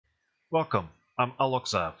Welcome, I'm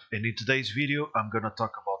AlocsaV, and in today's video I'm gonna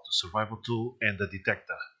talk about the survival tool and the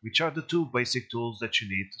detector, which are the two basic tools that you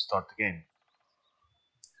need to start the game.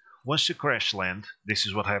 Once you crash land, this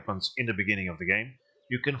is what happens in the beginning of the game,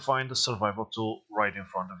 you can find the survival tool right in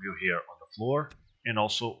front of you here on the floor, and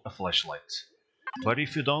also a flashlight. But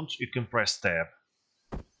if you don't, you can press tab,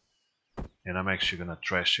 and I'm actually gonna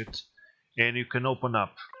trash it, and you can open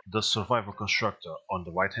up the survival constructor on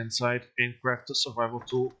the right hand side and craft the survival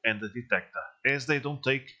tool and the detector, as they don't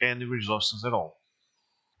take any resources at all.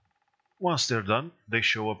 Once they're done, they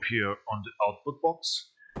show up here on the output box.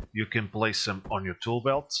 You can place them on your tool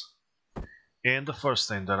belt, and the first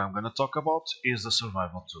thing that I'm going to talk about is the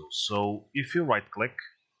survival tool. So if you right click,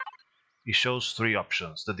 it shows three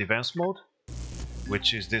options: the defense mode,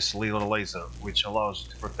 which is this little laser which allows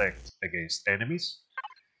you to protect against enemies.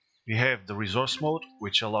 You have the resource mode,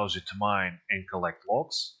 which allows you to mine and collect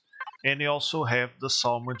logs, and you also have the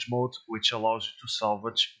salvage mode, which allows you to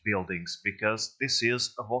salvage buildings, because this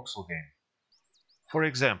is a voxel game. For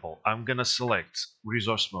example, I'm gonna select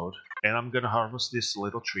resource mode and I'm gonna harvest this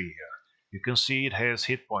little tree here. You can see it has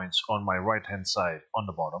hit points on my right hand side on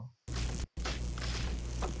the bottom,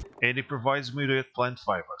 and it provides me with plant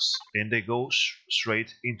fibers, and they go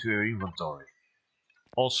straight into your inventory.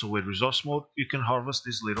 Also, with resource mode, you can harvest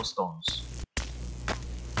these little stones.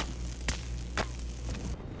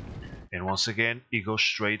 And once again, it goes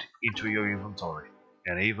straight into your inventory.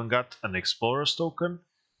 And I even got an explorer's token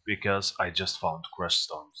because I just found crushed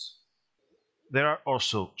stones. There are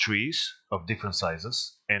also trees of different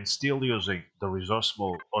sizes, and still using the resource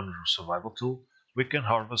mode on the survival tool, we can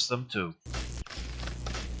harvest them too.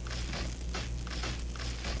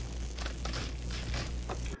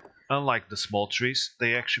 Unlike the small trees,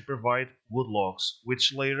 they actually provide wood logs,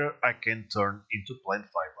 which later I can turn into plant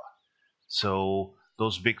fiber. So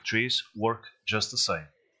those big trees work just the same.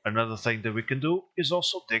 Another thing that we can do is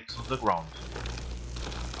also dig through the ground,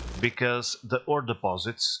 because the ore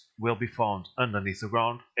deposits will be found underneath the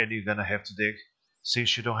ground and you're gonna have to dig.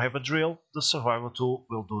 Since you don't have a drill, the survival tool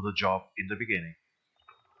will do the job in the beginning.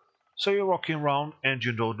 So you're walking around and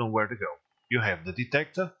you don't know where to go. You have the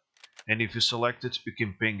detector, and if you select it, you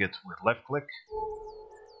can ping it with left click,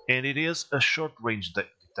 and it is a short range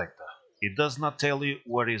detector. It does not tell you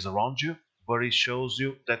what is around you, but it shows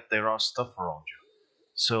you that there are stuff around you.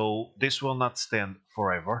 So this will not stand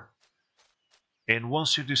forever, and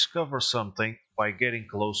once you discover something by getting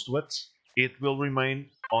close to it, it will remain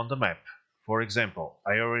on the map. For example,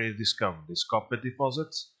 I already discovered this copper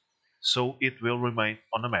deposit, so it will remain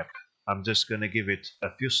on the map. I'm just gonna give it a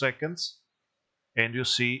few seconds, and you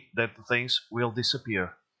see that the things will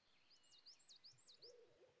disappear.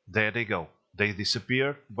 There they go. They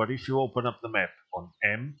disappear, but if you open up the map on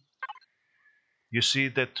M, you see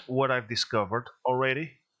that what I've discovered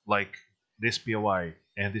already, like this POI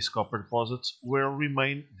and this copper deposits, will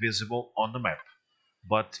remain visible on the map.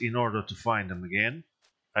 But in order to find them again,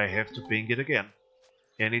 I have to ping it again.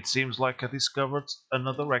 And it seems like I discovered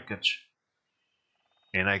another wreckage.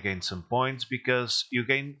 And I gained some points, because you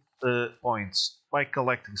gain points by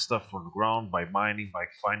collecting stuff from the ground, by mining, by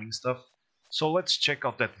finding stuff. So let's check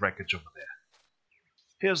out that wreckage over there.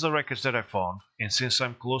 Here's the wreckage that I found, and since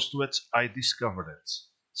I'm close to it, I discovered it.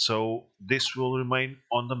 So this will remain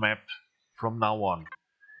on the map from now on.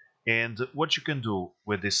 And what you can do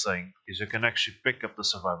with this thing is you can actually pick up the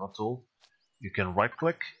survival tool, you can right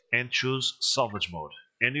click and choose salvage mode,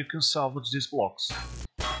 and you can salvage these blocks.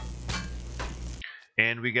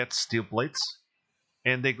 And we get steel plates,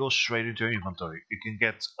 and they go straight into your inventory. You can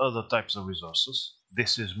get other types of resources.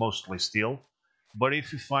 This is mostly steel, but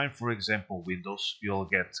if you find, for example, windows, you'll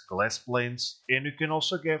get glass planes, and you can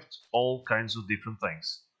also get all kinds of different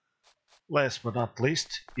things. Last but not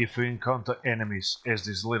least, if you encounter enemies as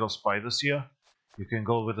these little spiders here, you can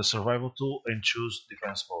go with the survival tool and choose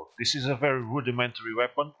defense mode. This is a very rudimentary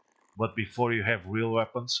weapon, but before you have real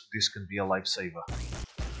weapons, this can be a lifesaver.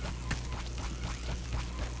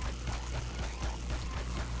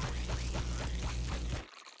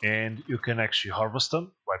 And you can actually harvest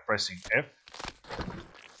them by pressing F,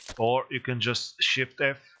 or you can just shift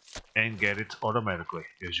F and get it automatically.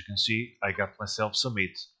 As you can see, I got myself some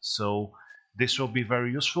meat. So this will be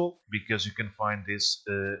very useful, because you can find these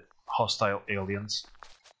hostile aliens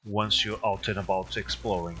once you're out and about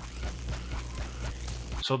exploring.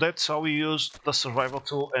 So that's how we use the survival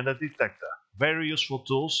tool and the detector. Very useful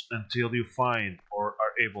tools until you find or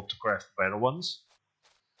are able to craft better ones,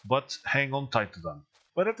 but hang on tight to them.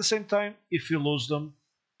 But at the same time, if you lose them,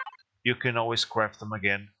 you can always craft them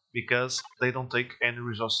again, because they don't take any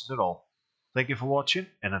resources at all. Thank you for watching,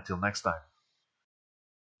 and until next time.